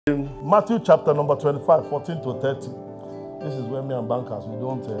Matthew chapter number 25, 14 to 30. This is where me and bankers we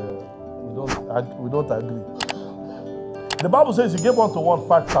don't agree. The Bible says he gave unto one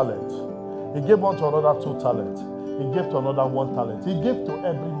 5 talents. He gave unto another 2 talents. He gave to another 1 talent. He gave to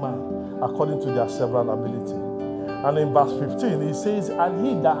every man according to their several ability. And in verse 15 he says, and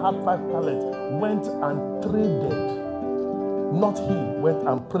he that had 5 talents went and traded. Not he went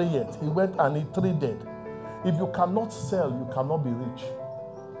and prayed. He went and he traded. If you cannot sell, you cannot be rich.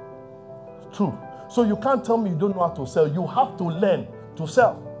 True. So you can't tell me you don't know how to sell. You have to learn to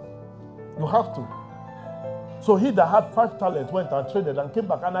sell. You have to. So he that had 5 talents went and traded and came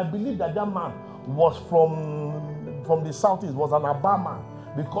back. And I believe that that man was from the southeast, was an Aba man,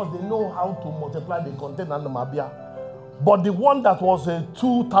 because they know how to multiply the content and the mabia. But the one that was a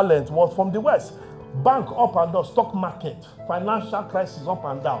 2 talents was from the west. Bank up and down, stock market, financial crisis up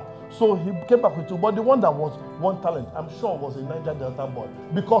and down. So he came back with 2. But the one that was 1 talent, I'm sure was a Niger Delta boy.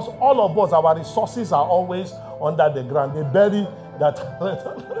 Because all of us, our resources are always under the ground. They bury that.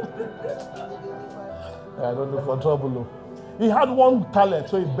 I don't know, for trouble. He had 1 talent,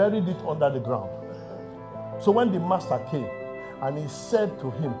 so he buried it under the ground. So when the master came, and he said to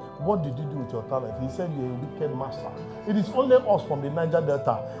him, what did you do with your talent? He said, you're a wicked master. It is only us from the Niger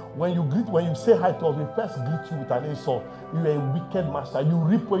Delta. When you say hi to us, we first greet you with an insult. You are a wicked master. You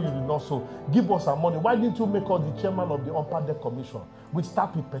reap where you did not sow. Give us our money. Why didn't you make us the chairman of the Upper Deck Commission? We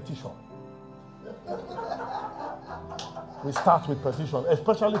start with petition. We start with petition,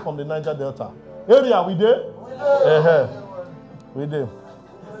 especially from the Niger Delta. Area, we there? We there.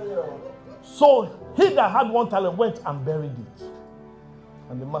 So he that had 1 talent went and buried it.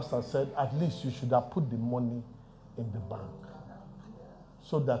 And the master said, at least you should have put the money in the bank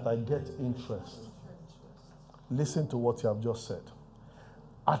so that I get interest. Listen to what you have just said.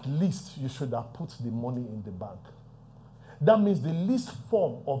 At least you should have put the money in the bank. That means the least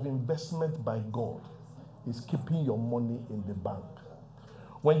form of investment by God is keeping your money in the bank.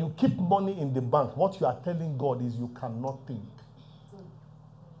 When you keep money in the bank, what you are telling God is you cannot think.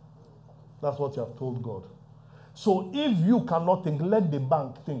 That's what you have told God. So if you cannot think, let the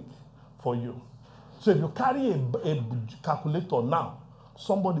bank think for you. So if you carry a calculator now,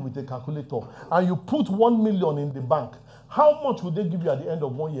 somebody with a calculator, and you put 1 million in the bank, how much will they give you at the end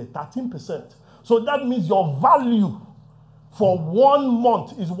of 1 year? 13%. So that means your value for 1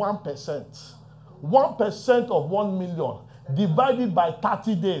 month is 1%. 1% of 1 million divided by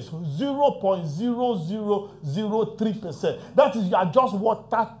 30 days, 0.0003%. That is, you are just worth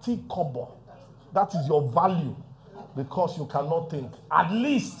 30 kobo. That is your value because you cannot think. At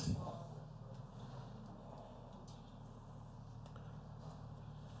least.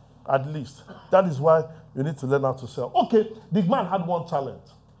 At least. That is why you need to learn how to sell. Okay, the man had 1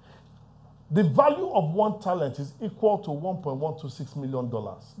 talent. The value of 1 talent is equal to $1.126 million.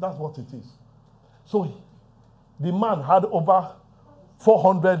 That's what it is. So the man had over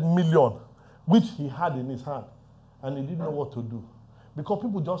 400 million, which he had in his hand, and he didn't know what to do. Because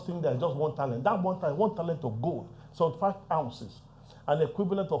people just think there's just 1 talent. That 1 talent of gold, so 5 ounces, an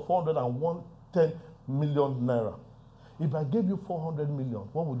equivalent of 410 million naira. If I gave you 400 million,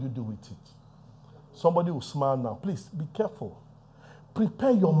 what would you do with it? Somebody will smile now. Please, be careful.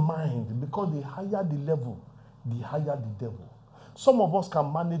 Prepare your mind, because the higher the level, the higher the devil. Some of us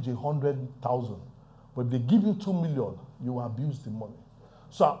can manage 100,000. But if they give you 2 million, you abuse the money.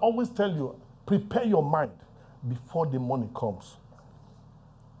 So I always tell you, prepare your mind before the money comes.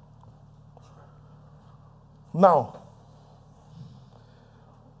 Now,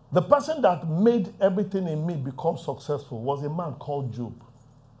 the person that made everything in me become successful was a man called Job.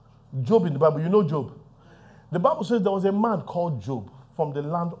 Job in the Bible, you know Job? The Bible says there was a man called Job from the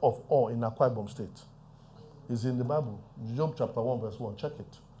land of Ur in Akwa Ibom State. It's in the Bible, Job chapter 1 verse 1, check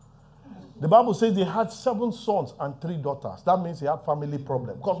it. The Bible says he had 7 sons and 3 daughters. That means he had family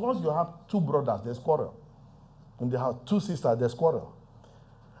problem. Because once you have 2 brothers, there's quarrel. And they have 2 sisters, there's quarrel.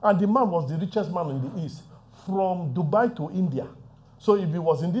 And the man was the richest man in the East, from Dubai to India. So if he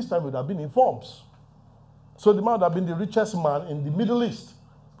was in this time, he would have been in Forbes. So the man would have been the richest man in the Middle East.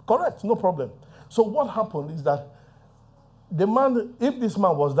 Correct, no problem. So what happened is that the man, if this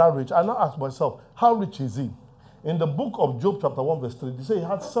man was that rich, I now ask myself, how rich is he? In the book of Job chapter 1 verse 3, they say he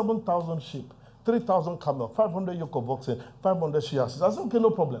had 7,000 sheep, 3,000 camels, 500 yoke of oxen, 500 she-asses. I said, okay,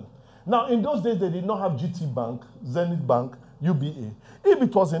 no problem. Now, in those days, they did not have GT Bank, Zenith Bank, UBA. If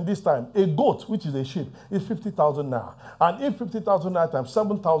it was in this time, a goat, which is a sheep, is 50,000 naira. And if 50,000 naira times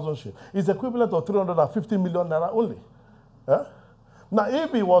 7,000 sheep is equivalent of 350 million naira only. Now,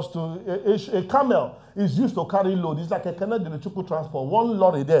 if it was to, a camel is used to carry load. It's like a Canadian Chuku transport. One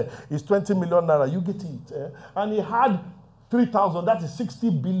lorry there is 20 million naira. You get it. And he had 3,000, that is 60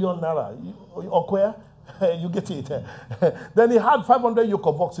 billion naira. Okwea, you get it. Then he had 500 yoke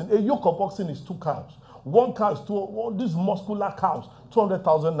of oxen. A yoke of oxen is 2 cows. 1 cow is these muscular cows,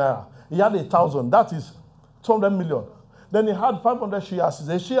 200,000 naira. He had 1,000, that is 200 million. Then he had 500 she-asses.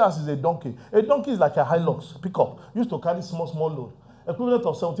 A she-ass is a donkey. A donkey is like a Hilux pickup, used to carry small load. Equivalent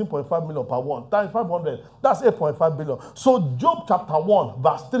of 17.5 million per one. Times 500, that's 8.5 billion. So Job chapter 1,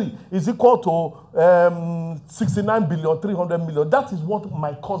 verse 3 is equal to 69 billion, 300 million. That is what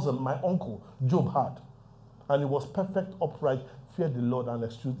my cousin, my uncle, Job had. And he was perfect, upright, feared the Lord and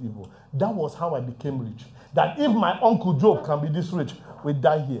eschewed evil. That was how I became rich. That if my uncle Job can be this rich, we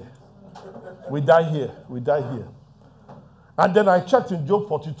die here. We die here. We die here. And then I checked in Job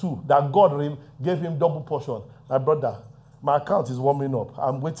 42 that God gave him double portion. My brother, my account is warming up.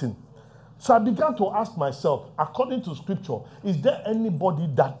 I'm waiting. So I began to ask myself, according to scripture, is there anybody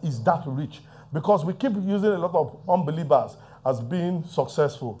that is that rich? Because we keep using a lot of unbelievers as being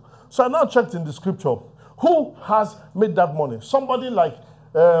successful. So I now checked in the scripture. Who has made that money? Somebody like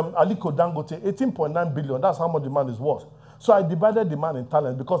Aliko Dangote, 18.9 billion. That's how much the man is worth. So I divided the man in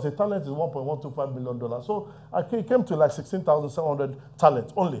talent because a talent is $1.125 million. So I came to like 16,700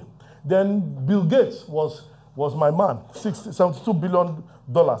 talents only. Then Bill Gates was my man, $72 billion,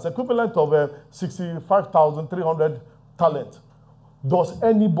 equivalent of 65,300 talent. Does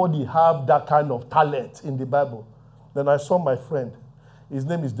anybody have that kind of talent in the Bible? Then I saw my friend. His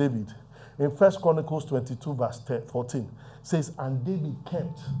name is David. In 1 Chronicles 22, verse 14, says, and David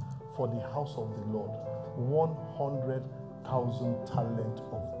kept for the house of the Lord 100,000 talents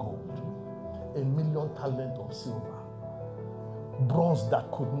of gold, 1,000,000 talents of silver, bronze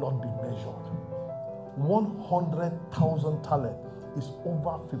that could not be measured. 100,000 talent is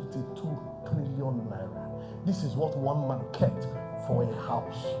over 52 trillion naira. This is what one man kept for a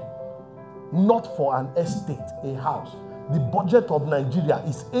house, not for an estate, a house. The budget of Nigeria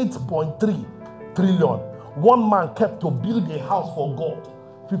is 8.3 trillion. One man kept to build a house for God,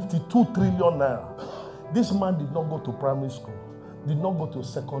 52 trillion naira. This man did not go to primary school, did not go to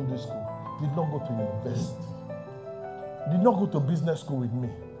secondary school, did not go to university, did not go to business school with me.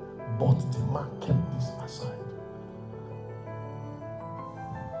 But the man kept this aside.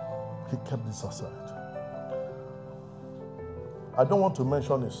 He kept this aside. I don't want to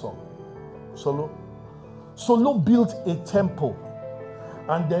mention his son, Solo. Solo built a temple,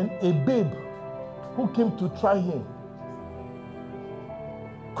 and then a babe who came to try him,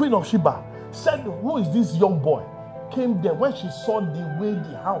 Queen of Sheba, said, who is this young boy? Came there when she saw the way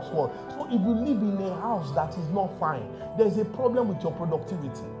the house was. So if you live in a house that is not fine, there's a problem with your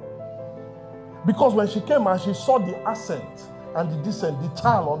productivity. Because when she came and she saw the ascent and the descent, the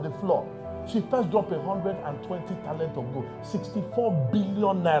tile on the floor, she first dropped 120 talent of gold, 64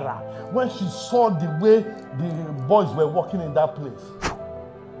 billion naira. When she saw the way the boys were working in that place.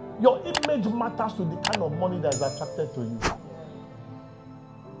 Your image matters to the kind of money that is attracted to you.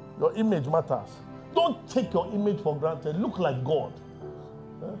 Your image matters. Don't take your image for granted. Look like God.